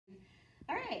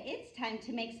All right, it's time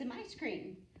to make some ice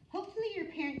cream. Hopefully your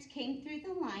parents came through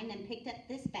the line and picked up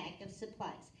this bag of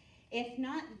supplies. If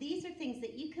not, these are things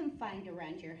that you can find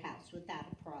around your house without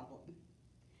a problem.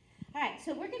 All right,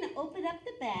 so we're gonna open up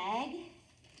the bag,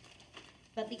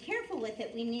 but be careful with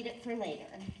it, we need it for later.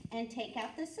 And take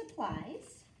out the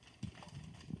supplies.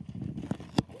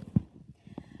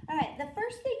 All right, the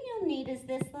first thing you'll need is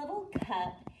this little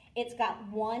cup. It's got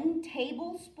 1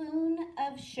 tablespoon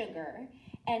of sugar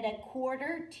and a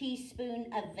 1/4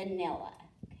 teaspoon of vanilla,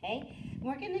 okay?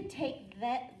 We're gonna take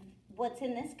what's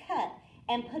in this cup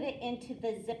and put it into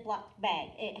the Ziploc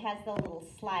bag. It has the little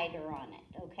slider on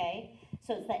it, okay?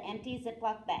 So it's the empty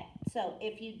Ziploc bag. So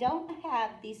if you don't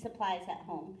have these supplies at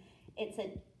home, it's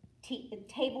a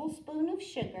tablespoon of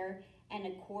sugar and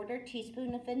a 1/4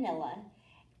 teaspoon of vanilla,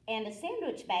 and a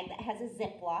sandwich bag that has a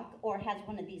Ziploc or has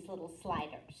one of these little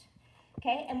sliders.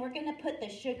 Okay, and we're gonna put the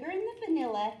sugar and the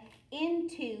vanilla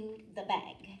into the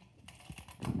bag.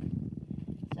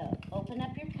 So open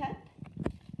up your cup,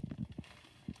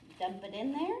 dump it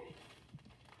in there,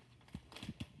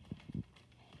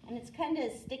 and it's kind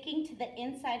of sticking to the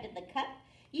inside of the cup.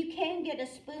 You can get a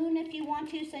spoon if you want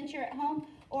to since you're at home,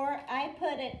 or I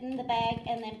put it in the bag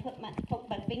and then poke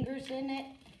my fingers in it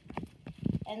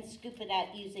and scoop it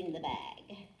out using the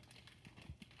bag.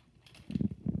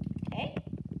 Okay.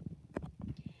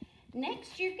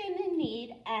 Next, you're gonna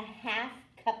need a 1/2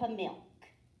 cup of milk.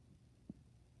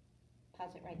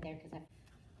 Pause it right there because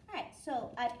all right,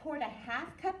 so I poured a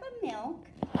 1/2 cup of milk,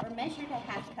 or measured a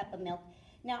 1/2 cup of milk.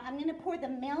 Now I'm gonna pour the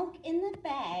milk in the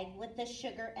bag with the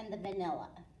sugar and the vanilla.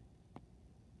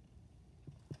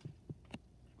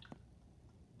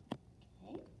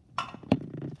 Okay.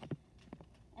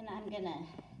 And I'm gonna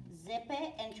zip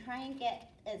it and try and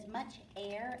get as much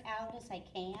air out as I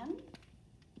can.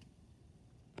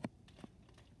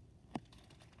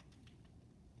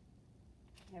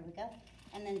 There we go.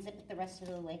 And then zip it the rest of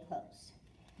the way close.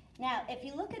 Now, if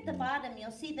you look at the bottom,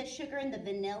 you'll see the sugar and the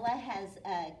vanilla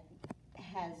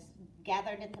has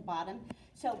gathered at the bottom.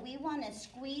 So we want to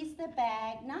squeeze the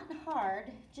bag, not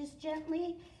hard, just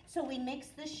gently, so we mix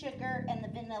the sugar and the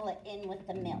vanilla in with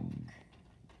the milk.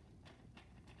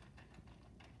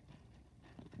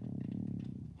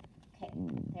 Okay,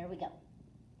 there we go.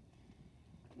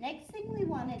 Next thing we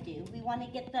want to do, we want to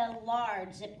get the large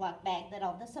Ziploc bag that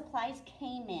all the supplies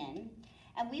came in,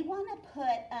 and we want to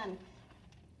put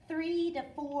 3 to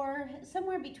 4,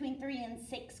 somewhere between 3 and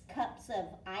 6 cups of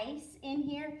ice in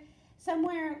here.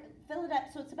 Somewhere, fill it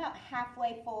up so it's about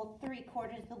halfway full,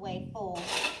 3/4 of the way full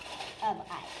of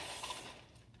ice.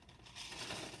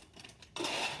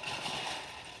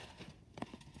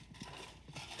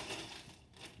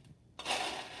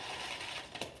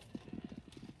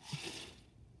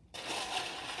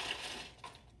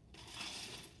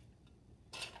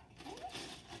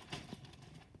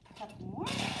 Couple more.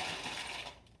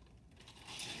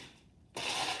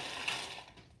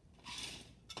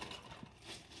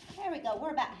 There we go,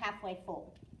 we're about halfway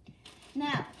full.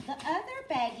 Now, the other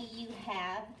baggie you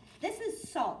have, this is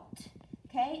salt,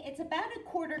 okay? It's about a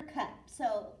 1/4 cup,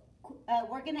 so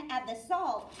we're gonna add the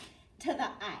salt to the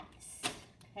ice,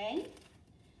 okay?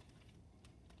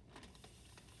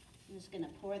 I'm just gonna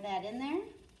pour that in there.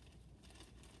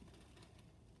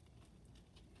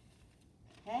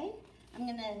 Okay? I'm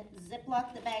gonna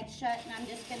Ziploc the bag shut, and I'm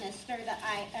just gonna stir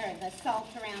the salt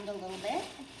around a little bit.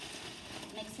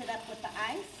 Mix it up with the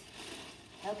ice.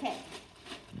 Okay.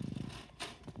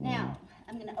 Now,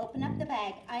 I'm gonna open up the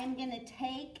bag. I am gonna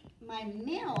take my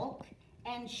milk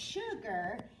and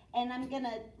sugar, and I'm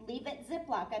gonna leave it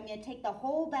Ziploc. I'm gonna take the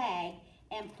whole bag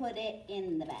and put it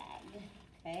in the bag.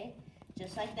 Okay?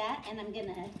 Just like that, and I'm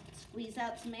gonna squeeze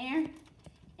out some air,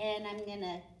 and I'm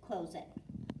gonna close it.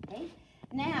 Okay?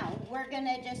 Now, we're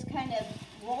gonna just kind of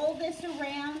roll this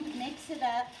around, mix it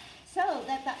up, so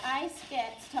that the ice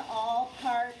gets to all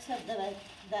parts of the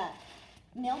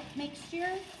milk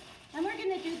mixture. And we're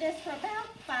gonna do this for about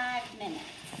 5 minutes.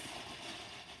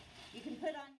 You can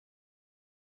put on...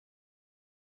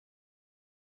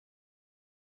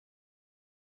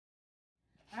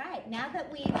 All right, now that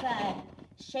we've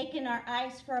shaken our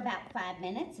ice for about 5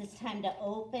 minutes, it's time to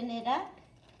open it up.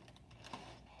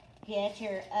 Get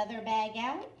your other bag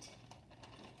out.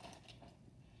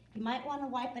 You might want to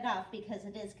wipe it off because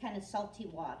it is kind of salty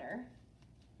water.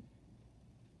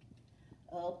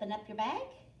 Open up your bag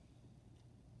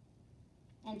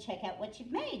and check out what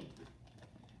you've made.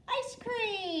 Ice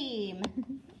cream!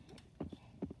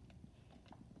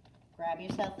 Grab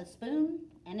yourself a spoon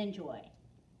and enjoy.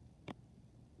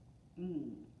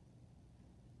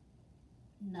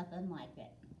 Nothing like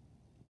it.